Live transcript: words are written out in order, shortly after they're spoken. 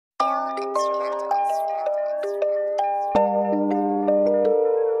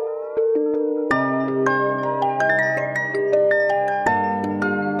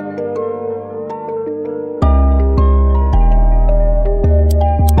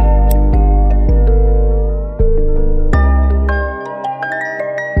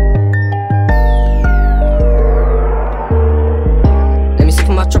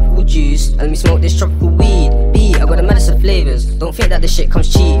like this shit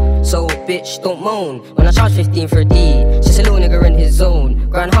comes cheap. So bitch, don't moan when I charge 15 for a D. Just a little nigga in his zone.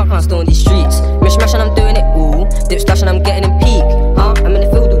 Grind hard, can't stay on these streets. Mish mash and I'm doing it all. Dip splash and I'm getting in peak. I'm in the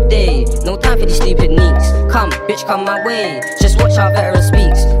field all day. No time for these stupid neeks. Come, bitch, come my way. Just watch how veteran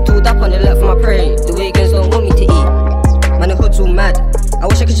speaks. Tooled up on the left for my prey. The Wiggins don't want me to eat. Man, the hood's all mad. I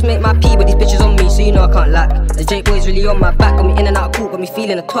wish I could just make my pee, but these bitches on me, so you know I can't lack. The Jake boy's really on my back. Got me in and out of court, got me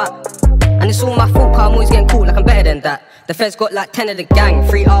feeling a twat. And it's all my fault, cause I'm always getting caught like I'm better than that. The feds got like 10 of the gang.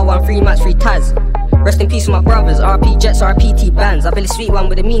 3 R1, 3 Mats, 3 Taz. Rest in peace with my brothers. RP Jets, RP T bands. I feel a sweet one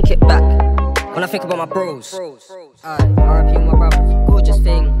with a mean kick back. When I think about my bros, RP with my brothers. Gorgeous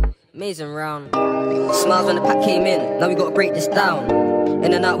thing, amazing round. Smiles when the pack came in, now we gotta break this down.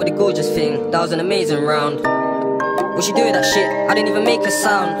 In and out with the gorgeous thing, that was an amazing round. What you do with that shit? I didn't even make a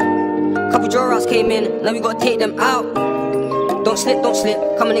sound. Couple draw outs came in, now we gotta take them out. Don't slip,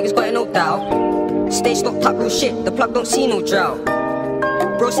 come on niggas got it no doubt. Stay stocked up, real shit, the plug don't see no drought.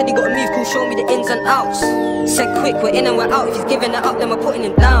 Bro said he got a move cool, show me the ins and outs. Said quick, we're in and we're out, if he's giving it up then we're putting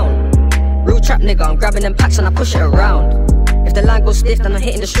him down. Real trap nigga, I'm grabbing them packs and I push it around. If the line goes stiff then I'm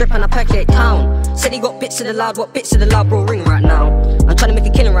hitting the strip and I percolate town. Said he got bits of the loud, what bits of the loud bro ring right now. I'm trying to make a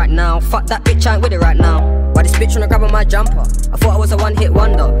killing right now, fuck that bitch, I ain't with it right now. Why this bitch wanna grab on my jumper? I thought I was a one-hit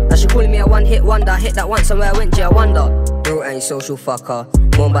wonder. Now she calling me a one-hit wonder. I hit that once and where I went, G, I wonder. Bro ain't social fucker.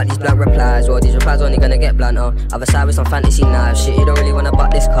 More about these blunt replies. Well, these replies only gonna get blunter. Other side with some fantasy knives. Shit, you don't really wanna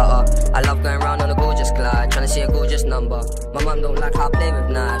butt this cutter. I love going round on a gorgeous glide, trying to see a gorgeous number. My mum don't like how I play with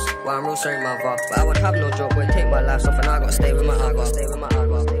knives. Well, I'm real sorry, mother, but I would have no joke, wouldn't take my life. So for now I gotta stay with my agua.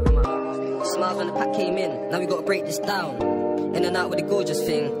 Smiles when the pack came in, now we gotta break this down. In and out with the gorgeous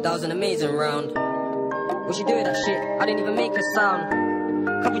thing, that was an amazing round. What you do with that shit? I didn't even make a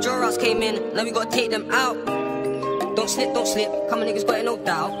sound. Couple draw outs came in, now we gotta take them out. Don't slip, come on niggas got it no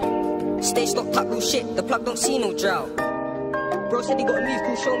doubt. Stay stocked up, real shit, the plug don't see no drought. Bro said he got a move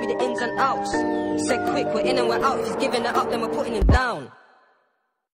cool, show me the ins and outs. Said quick, we're in and we're out, if he's giving it up then we're putting him down.